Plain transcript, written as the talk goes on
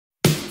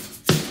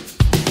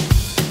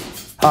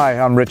Hi,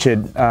 I'm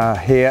Richard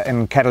here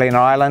in Catalina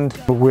Island.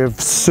 We're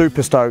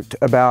super stoked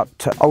about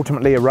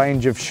ultimately a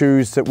range of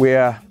shoes that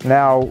we're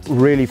now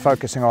really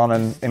focusing on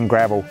in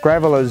gravel.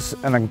 Gravel is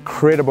an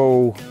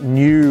incredible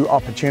new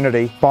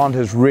opportunity. Bont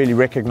has really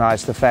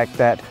recognised the fact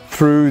that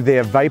through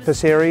their Vapor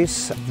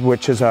series,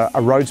 which is a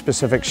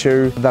road-specific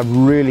shoe, they've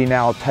really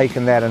now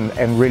taken that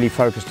and really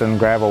focused in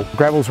gravel.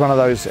 Gravel's one of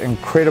those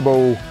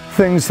incredible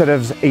things that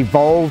has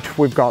evolved.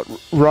 We've got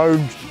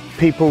road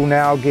people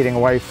now getting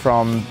away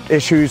from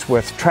issues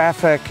with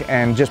traffic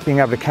and just being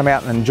able to come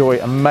out and enjoy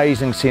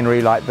amazing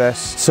scenery like this.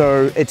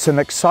 So it's an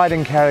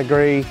exciting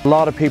category. A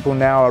lot of people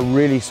now are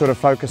really sort of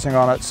focusing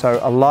on it.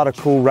 So a lot of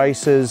cool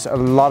races, a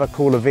lot of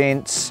cool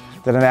events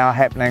that are now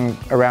happening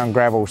around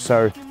gravel.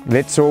 So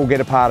let's all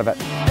get a part of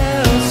it.